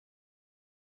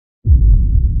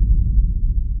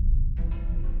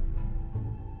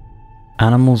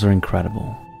Animals are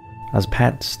incredible. As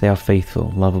pets, they are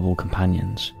faithful, lovable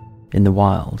companions. In the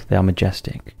wild, they are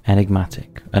majestic,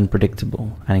 enigmatic,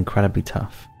 unpredictable, and incredibly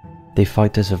tough. They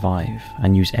fight to survive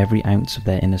and use every ounce of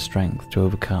their inner strength to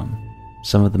overcome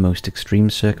some of the most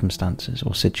extreme circumstances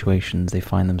or situations they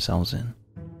find themselves in.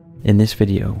 In this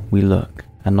video, we look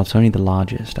at not only the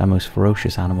largest and most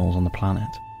ferocious animals on the planet,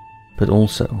 but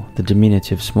also the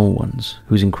diminutive small ones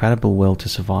whose incredible will to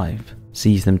survive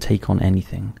sees them take on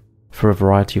anything. For a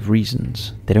variety of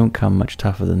reasons, they don't come much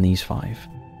tougher than these 5.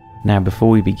 Now, before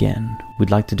we begin,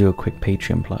 we'd like to do a quick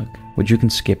Patreon plug, which you can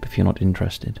skip if you're not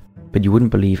interested, but you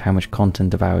wouldn't believe how much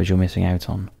content of ours you're missing out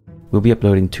on. We'll be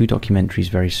uploading 2 documentaries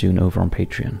very soon over on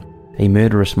Patreon, A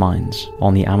Murderous Minds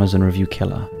on the Amazon Review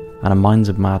Killer, and a Minds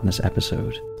of Madness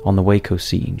episode on the Waco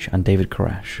Siege and David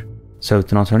Koresh. So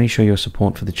to not only show your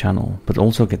support for the channel, but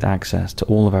also get access to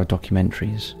all of our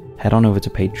documentaries, head on over to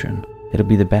Patreon. It'll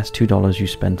be the best $2 you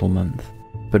spent all month.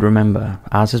 But remember,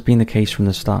 as has been the case from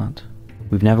the start,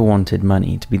 we've never wanted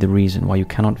money to be the reason why you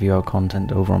cannot view our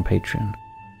content over on Patreon.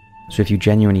 So if you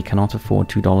genuinely cannot afford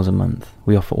 $2 a month,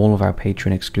 we offer all of our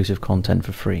Patreon exclusive content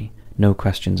for free, no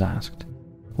questions asked.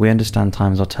 We understand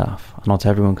times are tough and not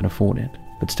everyone can afford it,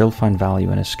 but still find value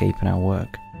and escape in our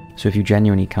work. So if you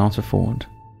genuinely cannot afford,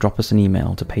 drop us an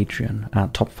email to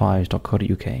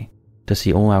patreon@top5s.co.uk to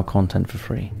see all our content for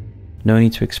free. No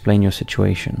need to explain your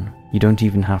situation, you don't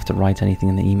even have to write anything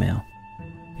in the email.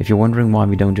 If you're wondering why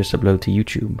we don't just upload to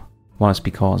YouTube, well, it's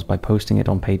because by posting it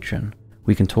on Patreon,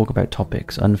 we can talk about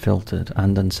topics unfiltered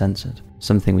and uncensored,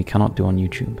 something we cannot do on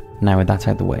YouTube. Now with that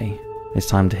out the way, it's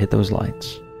time to hit those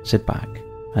lights, sit back,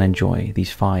 and enjoy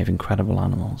these 5 incredible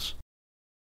animals.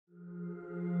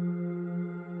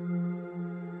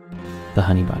 The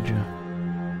honey badger.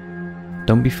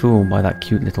 Don't be fooled by that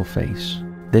cute little face.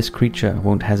 This creature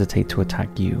won't hesitate to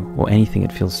attack you or anything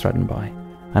it feels threatened by,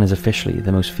 and is officially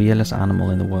the most fearless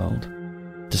animal in the world.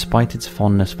 Despite its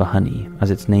fondness for honey,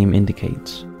 as its name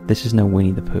indicates, this is no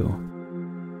Winnie the Pooh.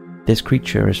 This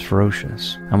creature is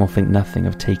ferocious and will think nothing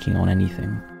of taking on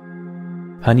anything.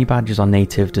 Honey badgers are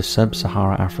native to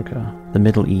sub-Sahara Africa, the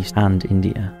Middle East and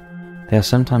India. They are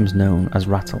sometimes known as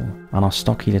rattle and are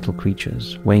stocky little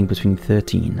creatures weighing between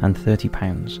 13 and 30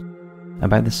 pounds,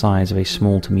 about the size of a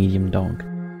small to medium dog.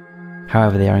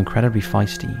 However, they are incredibly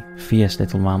feisty, fierce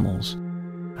little mammals,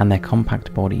 and their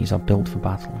compact bodies are built for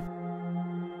battle.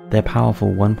 Their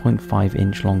powerful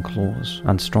 1.5-inch long claws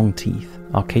and strong teeth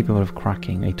are capable of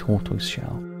cracking a tortoise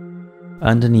shell.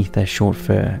 Underneath their short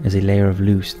fur is a layer of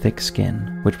loose, thick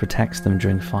skin which protects them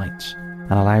during fights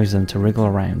and allows them to wriggle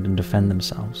around and defend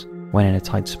themselves when in a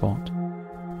tight spot.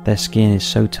 Their skin is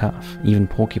so tough, even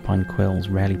porcupine quills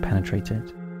rarely penetrate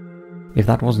it. If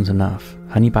that wasn't enough,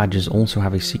 honey badgers also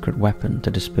have a secret weapon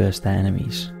to disperse their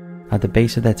enemies. At the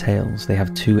base of their tails, they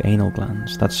have 2 anal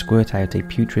glands that squirt out a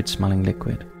putrid-smelling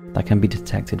liquid that can be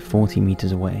detected 40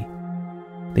 meters away.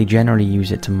 They generally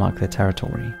use it to mark their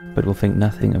territory, but will think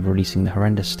nothing of releasing the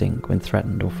horrendous stink when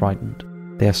threatened or frightened.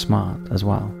 They are smart as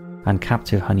well, and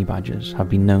captive honey badgers have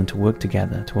been known to work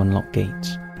together to unlock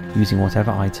gates, using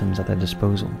whatever items at their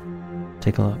disposal.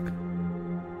 Take a look.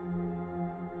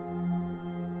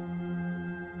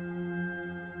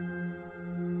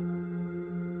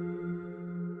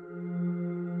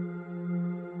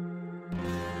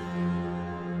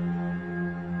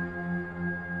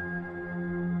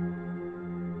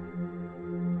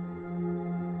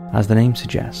 As the name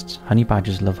suggests, honey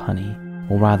badgers love honey,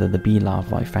 or rather the bee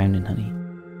larvae found in honey.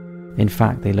 In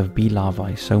fact, they love bee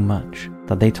larvae so much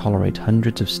that they tolerate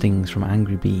hundreds of stings from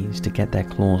angry bees to get their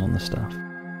claws on the stuff,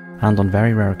 and on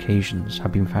very rare occasions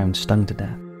have been found stung to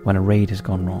death when a raid has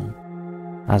gone wrong.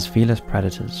 As fearless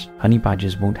predators, honey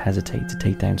badgers won't hesitate to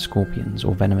take down scorpions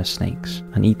or venomous snakes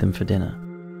and eat them for dinner,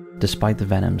 despite the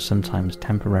venom sometimes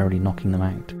temporarily knocking them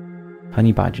out.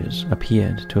 Honey badgers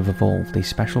appeared to have evolved a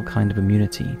special kind of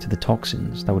immunity to the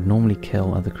toxins that would normally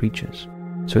kill other creatures,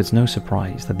 so it's no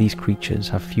surprise that these creatures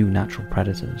have few natural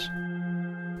predators.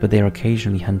 But they are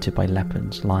occasionally hunted by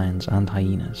leopards, lions, and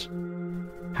hyenas.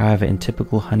 However, in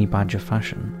typical honey badger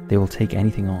fashion, they will take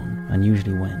anything on and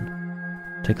usually win.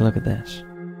 Take a look at this.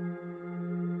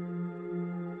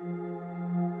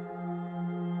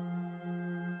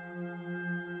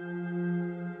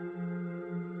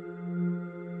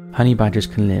 Honey badgers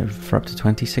can live for up to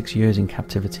 26 years in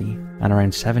captivity and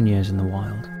around 7 years in the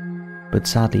wild. But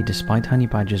sadly, despite honey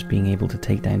badgers being able to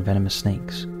take down venomous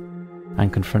snakes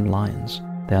and confront lions,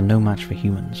 they are no match for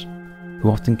humans, who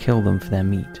often kill them for their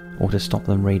meat or to stop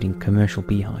them raiding commercial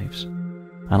beehives.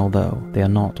 And although they are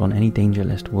not on any danger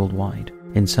list worldwide,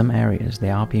 in some areas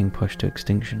they are being pushed to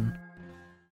extinction.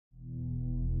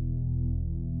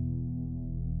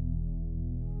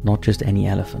 not just any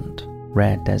elephant,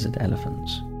 rare desert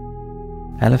elephants.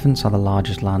 Elephants are the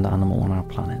largest land animal on our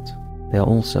planet. They are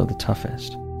also the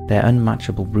toughest. Their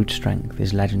unmatchable brute strength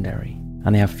is legendary,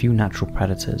 and they have few natural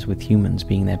predators, with humans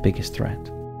being their biggest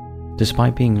threat.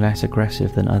 Despite being less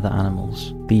aggressive than other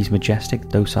animals, these majestic,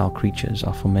 docile creatures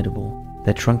are formidable.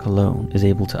 Their trunk alone is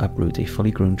able to uproot a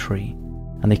fully grown tree,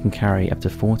 and they can carry up to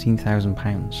 14,000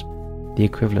 pounds, the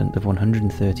equivalent of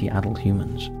 130 adult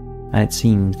humans. And it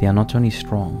seems they are not only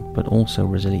strong, but also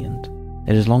resilient.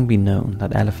 It has long been known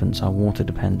that elephants are water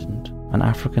dependent, and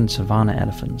African savanna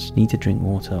elephants need to drink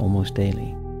water almost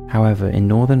daily. However, in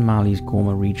northern Mali's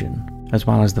Gourma region, as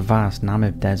well as the vast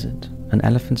Namib Desert, an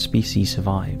elephant species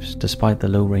survives despite the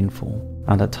low rainfall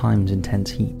and at times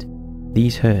intense heat.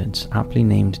 These herds, aptly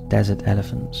named desert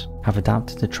elephants, have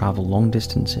adapted to travel long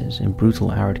distances in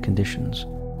brutal arid conditions,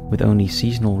 with only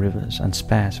seasonal rivers and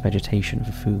sparse vegetation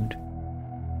for food.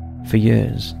 For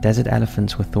years, desert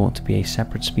elephants were thought to be a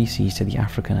separate species to the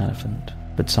African elephant,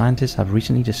 but scientists have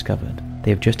recently discovered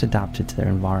they have just adapted to their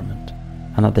environment,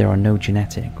 and that there are no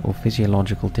genetic or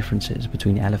physiological differences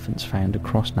between elephants found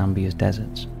across Namibia's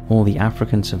deserts or the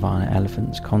African savanna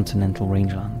elephant's continental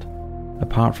rangeland,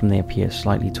 apart from they appear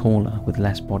slightly taller with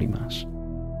less body mass.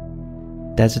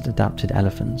 Desert-adapted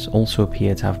elephants also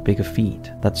appear to have bigger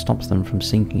feet that stops them from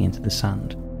sinking into the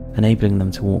sand, enabling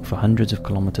them to walk for hundreds of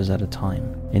kilometers at a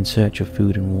time in search of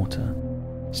food and water.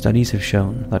 Studies have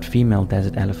shown that female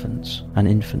desert elephants and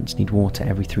infants need water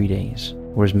every 3 days,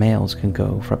 whereas males can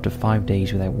go for up to 5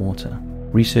 days without water.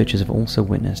 Researchers have also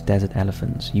witnessed desert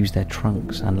elephants use their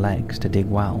trunks and legs to dig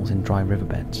wells in dry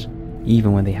riverbeds,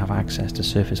 even when they have access to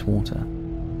surface water,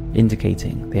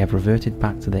 indicating they have reverted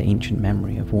back to their ancient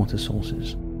memory of water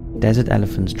sources. Desert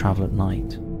elephants travel at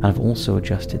night and have also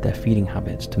adjusted their feeding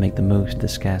habits to make the most of the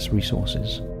scarce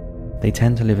resources. They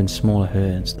tend to live in smaller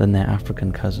herds than their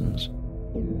African cousins,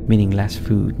 meaning less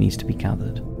food needs to be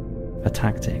gathered, a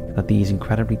tactic that these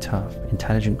incredibly tough,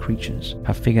 intelligent creatures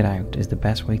have figured out is the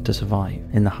best way to survive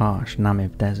in the harsh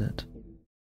Namib Desert.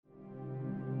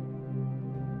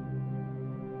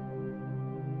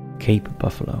 Cape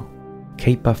buffalo.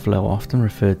 Cape buffalo are often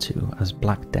referred to as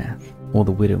Black Death or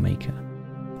the Widowmaker,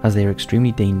 as they are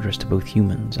extremely dangerous to both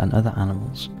humans and other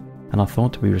animals, and are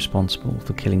thought to be responsible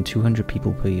for killing 200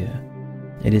 people per year.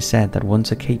 It is said that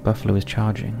once a Cape buffalo is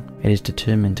charging, it is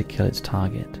determined to kill its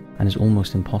target and is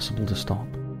almost impossible to stop.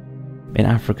 In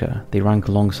Africa, they rank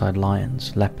alongside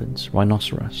lions, leopards,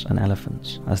 rhinoceros, and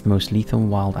elephants as the most lethal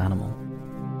wild animal,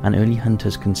 and early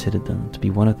hunters considered them to be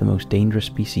one of the most dangerous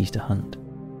species to hunt,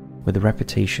 with a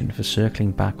reputation for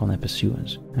circling back on their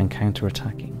pursuers and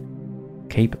counter-attacking.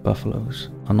 Cape buffaloes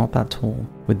are not that tall,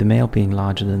 with the male being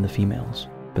larger than the females,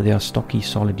 but they are stocky,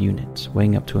 solid units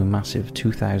weighing up to a massive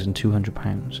 2,200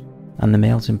 pounds, and the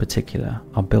males in particular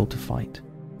are built to fight.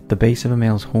 The base of a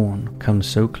male's horn comes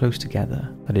so close together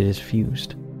that it is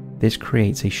fused. This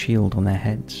creates a shield on their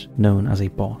heads, known as a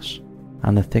boss,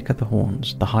 and the thicker the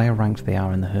horns, the higher ranked they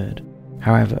are in the herd.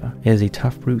 However, it is a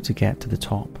tough route to get to the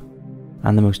top,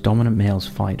 and the most dominant males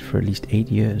fight for at least 8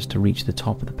 years to reach the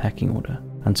top of the pecking order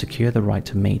and secure the right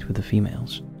to mate with the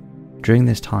females. During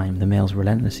this time, the males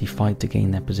relentlessly fight to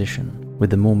gain their position, with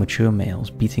the more mature males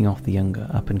beating off the younger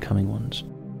up-and-coming ones,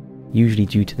 usually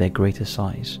due to their greater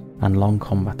size and long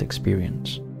combat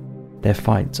experience. Their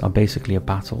fights are basically a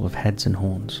battle of heads and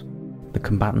horns. The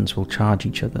combatants will charge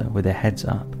each other with their heads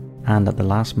up, and at the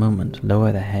last moment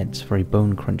lower their heads for a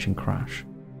bone-crunching crash.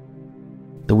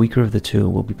 The weaker of the two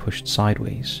will be pushed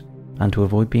sideways, and to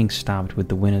avoid being stabbed with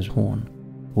the winner's horn,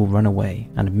 will run away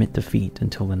and admit defeat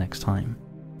until the next time.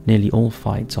 Nearly all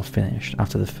fights are finished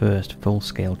after the first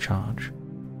full-scale charge.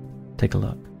 Take a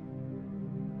look.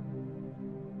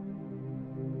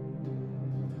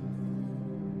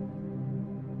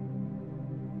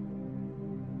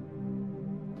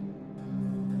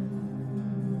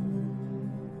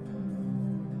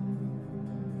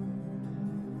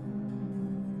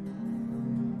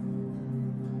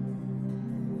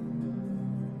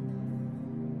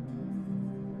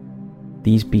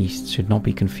 These beasts should not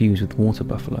be confused with water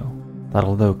buffalo, that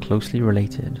although closely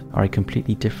related, are a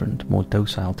completely different, more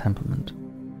docile temperament.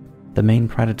 The main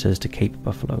predators to Cape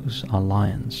buffaloes are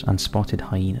lions and spotted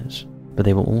hyenas, but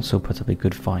they will also put up a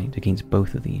good fight against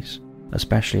both of these,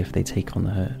 especially if they take on the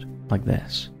herd, like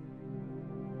this.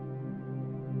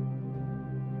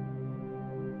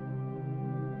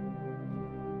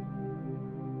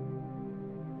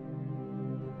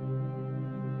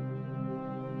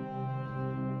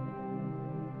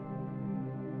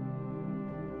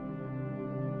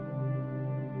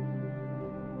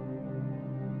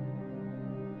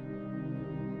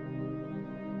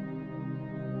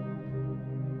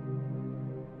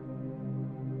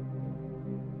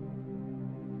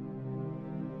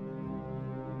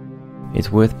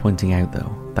 It's worth pointing out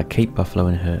though that Cape buffalo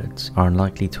in herds are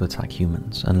unlikely to attack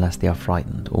humans unless they are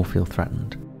frightened or feel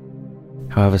threatened.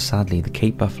 However, sadly, the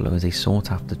Cape buffalo is a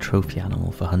sought-after trophy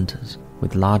animal for hunters,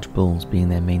 with large bulls being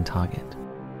their main target.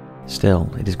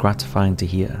 Still, it is gratifying to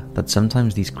hear that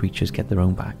sometimes these creatures get their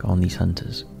own back on these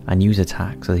hunters and use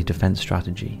attacks as a defense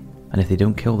strategy, and if they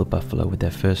don't kill the buffalo with their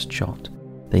first shot,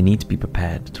 they need to be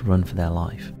prepared to run for their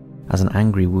life, as an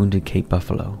angry wounded Cape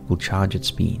buffalo will charge at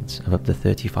speeds of up to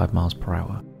 35 miles per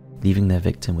hour, leaving their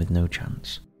victim with no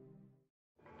chance.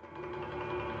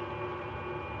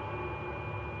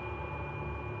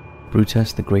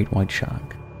 Brutus the Great White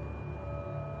Shark.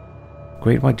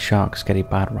 Great white sharks get a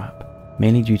bad rap,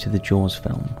 mainly due to the Jaws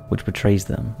film, which portrays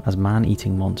them as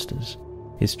man-eating monsters.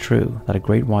 It's true that a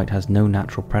great white has no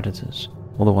natural predators,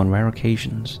 although on rare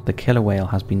occasions, the killer whale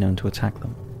has been known to attack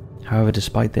them. However,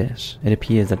 despite this, it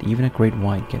appears that even a great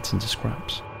white gets into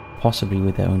scraps, possibly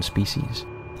with their own species,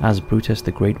 as Brutus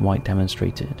the Great White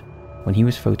demonstrated when he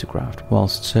was photographed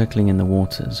whilst circling in the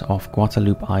waters off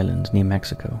Guadalupe Island near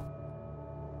Mexico.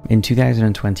 In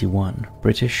 2021,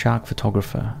 British shark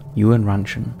photographer Ewan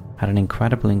Ranchen had an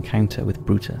incredible encounter with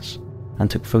Brutus and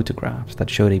took photographs that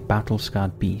showed a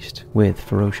battle-scarred beast with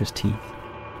ferocious teeth.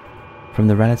 From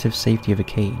the relative safety of a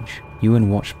cage, Ewan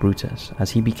watched Brutus as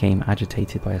he became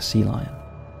agitated by a sea lion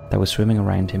that was swimming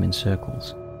around him in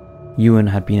circles. Ewan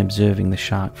had been observing the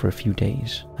shark for a few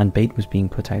days, and bait was being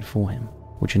put out for him,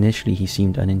 which initially he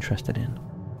seemed uninterested in.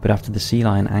 But after the sea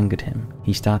lion angered him,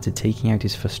 he started taking out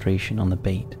his frustration on the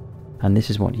bait, and this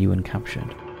is what Ewan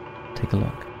captured. Take a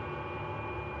look.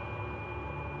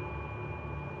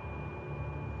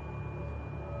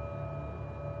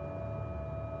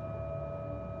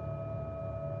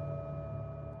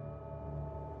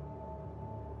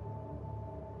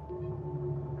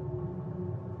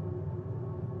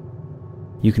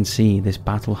 You can see this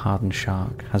battle-hardened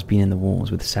shark has been in the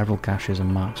waters with several gashes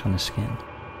and marks on his skin.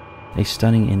 A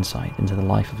stunning insight into the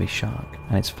life of a shark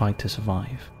and its fight to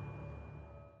survive.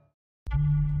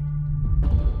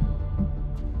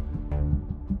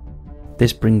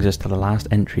 This brings us to the last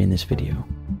entry in this video,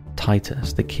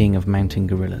 Titus, the king of mountain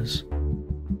gorillas.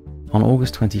 On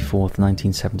August 24,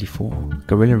 1974,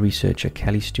 gorilla researcher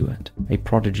Kelly Stewart, a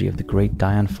prodigy of the great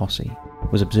Dian Fossey,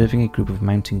 was observing a group of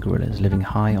mountain gorillas living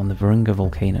high on the Virunga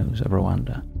volcanoes of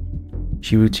Rwanda.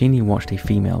 She routinely watched a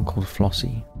female called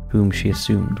Flossie, whom she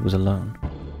assumed was alone,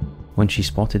 when she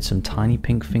spotted some tiny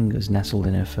pink fingers nestled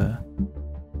in her fur.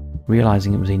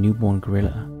 Realizing it was a newborn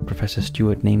gorilla, Professor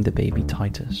Stewart named the baby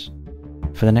Titus.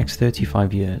 For the next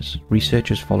 35 years,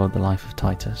 researchers followed the life of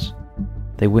Titus.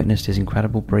 They witnessed his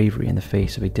incredible bravery in the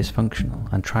face of a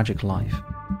dysfunctional and tragic life,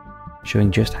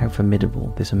 showing just how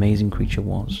formidable this amazing creature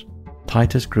was.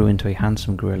 Titus grew into a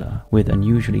handsome gorilla with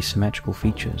unusually symmetrical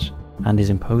features, and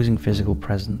his imposing physical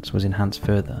presence was enhanced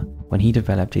further when he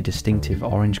developed a distinctive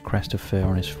orange crest of fur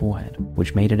on his forehead,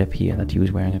 which made it appear that he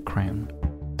was wearing a crown.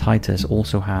 Titus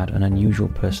also had an unusual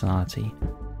personality,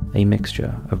 a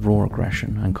mixture of raw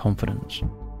aggression and confidence,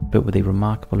 but with a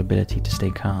remarkable ability to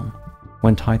stay calm.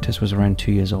 When Titus was around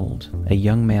 2 years old, a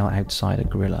young male outsider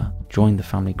gorilla joined the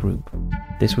family group.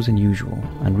 This was unusual,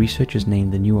 and researchers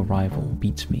named the new arrival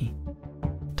Beatsme.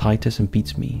 Titus and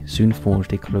Beatsme soon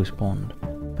forged a close bond,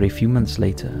 but a few months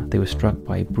later they were struck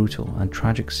by a brutal and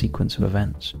tragic sequence of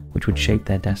events which would shape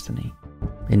their destiny.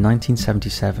 In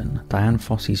 1977, Dian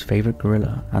Fossey's favourite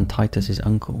gorilla and Titus's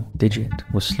uncle, Digit,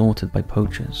 was slaughtered by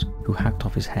poachers who hacked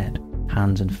off his head,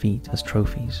 hands and feet as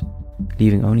trophies,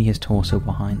 leaving only his torso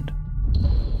behind.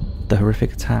 The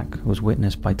horrific attack was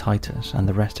witnessed by Titus and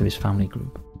the rest of his family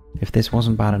group. If this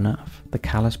wasn't bad enough, the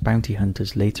callous bounty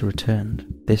hunters later returned,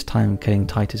 this time killing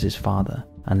Titus's father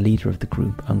and leader of the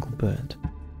group, Uncle Bert.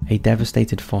 A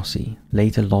devastated Fossey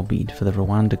later lobbied for the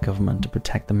Rwanda government to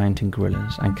protect the mountain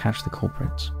gorillas and catch the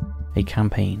culprits, a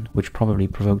campaign which probably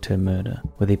provoked her murder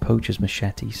with a poacher's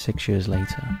machete 6 years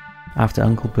later. After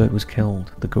Uncle Bert was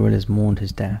killed, the gorillas mourned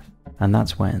his death, and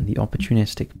that's when the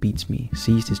opportunistic Beatsme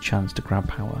seized his chance to grab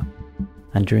power,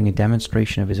 and during a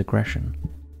demonstration of his aggression,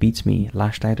 Beatsme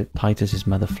lashed out at Titus's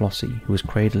mother Flossie, who was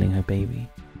cradling her baby.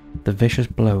 The vicious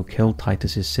blow killed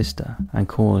Titus's sister and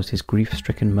caused his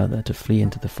grief-stricken mother to flee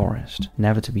into the forest,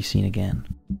 never to be seen again.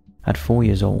 At 4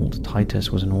 years old,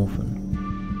 Titus was an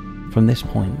orphan. From this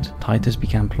point, Titus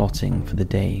began plotting for the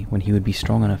day when he would be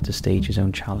strong enough to stage his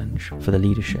own challenge for the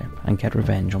leadership and get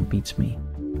revenge on Beatsme.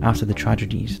 After the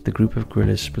tragedies, the group of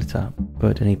gorillas split up,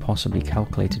 but in a possibly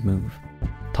calculated move.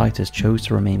 Titus chose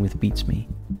to remain with Beatsme,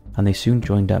 and they soon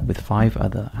joined up with 5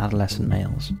 other adolescent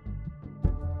males.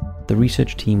 The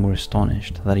research team were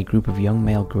astonished that a group of young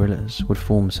male gorillas would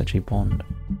form such a bond,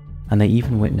 and they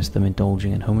even witnessed them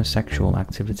indulging in homosexual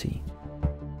activity.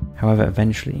 However,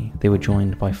 eventually they were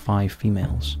joined by 5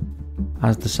 females.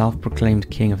 As the self-proclaimed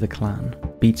king of the clan,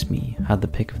 Beatsme had the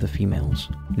pick of the females,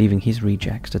 leaving his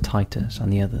rejects to Titus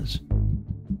and the others.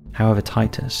 However,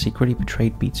 Titus secretly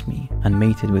betrayed Beatsme and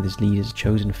mated with his leader's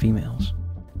chosen females.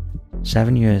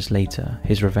 7 years later,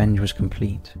 his revenge was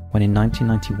complete when in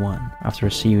 1991, after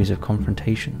a series of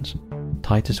confrontations,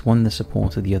 Titus won the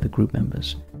support of the other group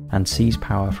members and seized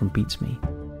power from Beatsme.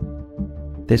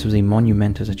 This was a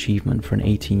monumentous achievement for an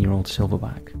 18-year-old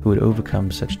silverback who had overcome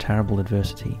such terrible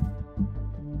adversity.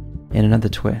 In another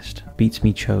twist,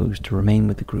 Beatsme chose to remain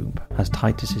with the group as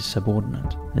Titus's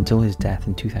subordinate until his death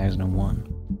in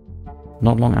 2001.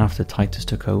 Not long after Titus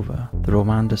took over, the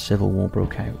Rwanda Civil War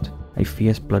broke out, a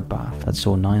fierce bloodbath that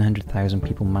saw 900,000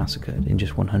 people massacred in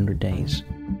just 100 days.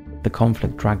 The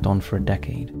conflict dragged on for a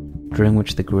decade, during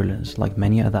which the guerrillas, like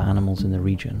many other animals in the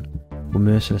region, were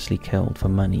mercilessly killed for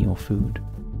money or food.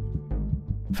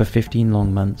 For 15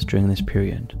 long months during this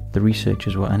period, the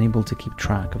researchers were unable to keep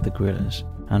track of the guerrillas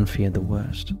and feared the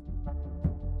worst.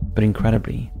 But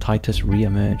incredibly, Titus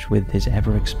re-emerged with his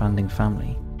ever-expanding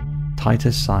family.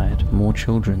 Titus sired more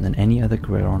children than any other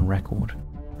guerrilla on record,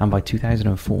 and by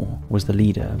 2004 was the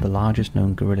leader of the largest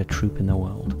known guerrilla troop in the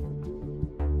world.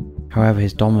 However,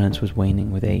 his dominance was waning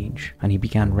with age, and he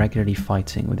began regularly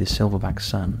fighting with his silverback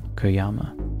son,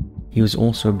 Kuyama. He was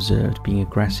also observed being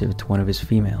aggressive to one of his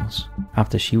females,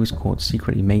 after she was caught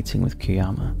secretly mating with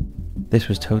Kuyama. This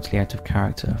was totally out of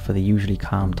character for the usually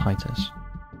calm Titus.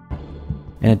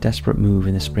 In a desperate move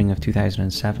in the spring of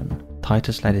 2007,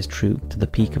 Titus led his troop to the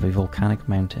peak of a volcanic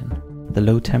mountain. The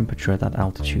low temperature at that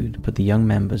altitude put the young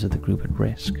members of the group at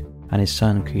risk, and his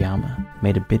son Kuyama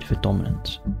made a bid for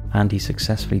dominance, and he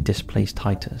successfully displaced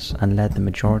Titus and led the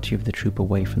majority of the troop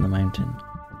away from the mountain.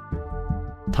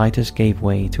 Titus gave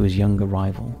way to his younger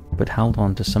rival, but held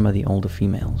on to some of the older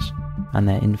females, and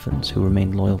their infants who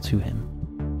remained loyal to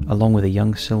him, along with a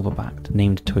young silverback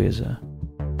named Toyoza.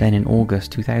 Then in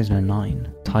August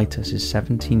 2009, Titus's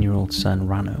 17-year-old son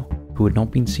Rano, who had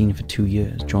not been seen for 2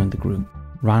 years, joined the group.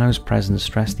 Rano's presence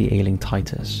stressed the ailing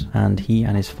Titus, and he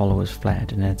and his followers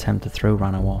fled in an attempt to throw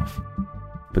Rano off.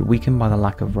 But weakened by the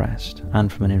lack of rest,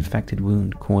 and from an infected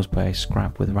wound caused by a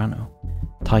scrap with Rano,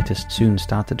 Titus soon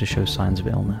started to show signs of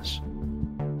illness.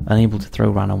 Unable to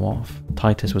throw Rano off,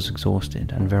 Titus was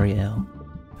exhausted and very ill,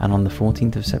 and on the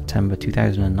 14th of September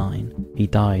 2009, he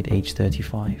died aged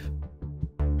 35.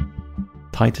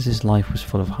 Titus's life was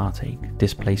full of heartache,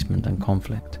 displacement and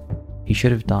conflict. He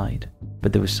should have died,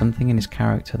 but there was something in his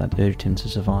character that urged him to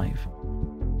survive.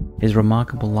 His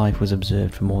remarkable life was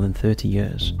observed for more than 30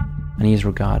 years, and he is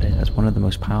regarded as one of the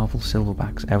most powerful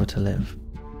silverbacks ever to live.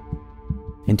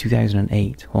 In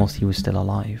 2008, whilst he was still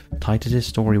alive, Titus's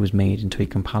story was made into a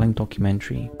compelling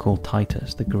documentary called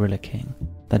Titus the Gorilla King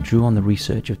that drew on the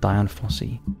research of Dian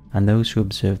Fossey and those who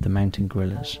observed the mountain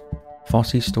gorillas.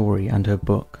 Fossey's story and her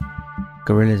book,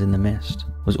 Gorillas in the Mist,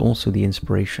 was also the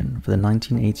inspiration for the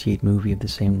 1988 movie of the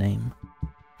same name.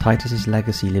 Titus's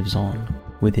legacy lives on,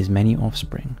 with his many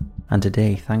offspring, and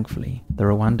today, thankfully, the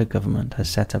Rwanda government has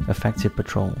set up effective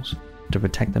patrols to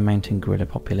protect the mountain gorilla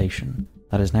population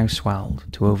that has now swelled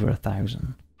to over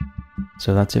 1,000.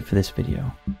 So that's it for this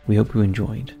video. We hope you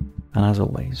enjoyed, and as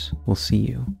always, we'll see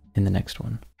you in the next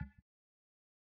one.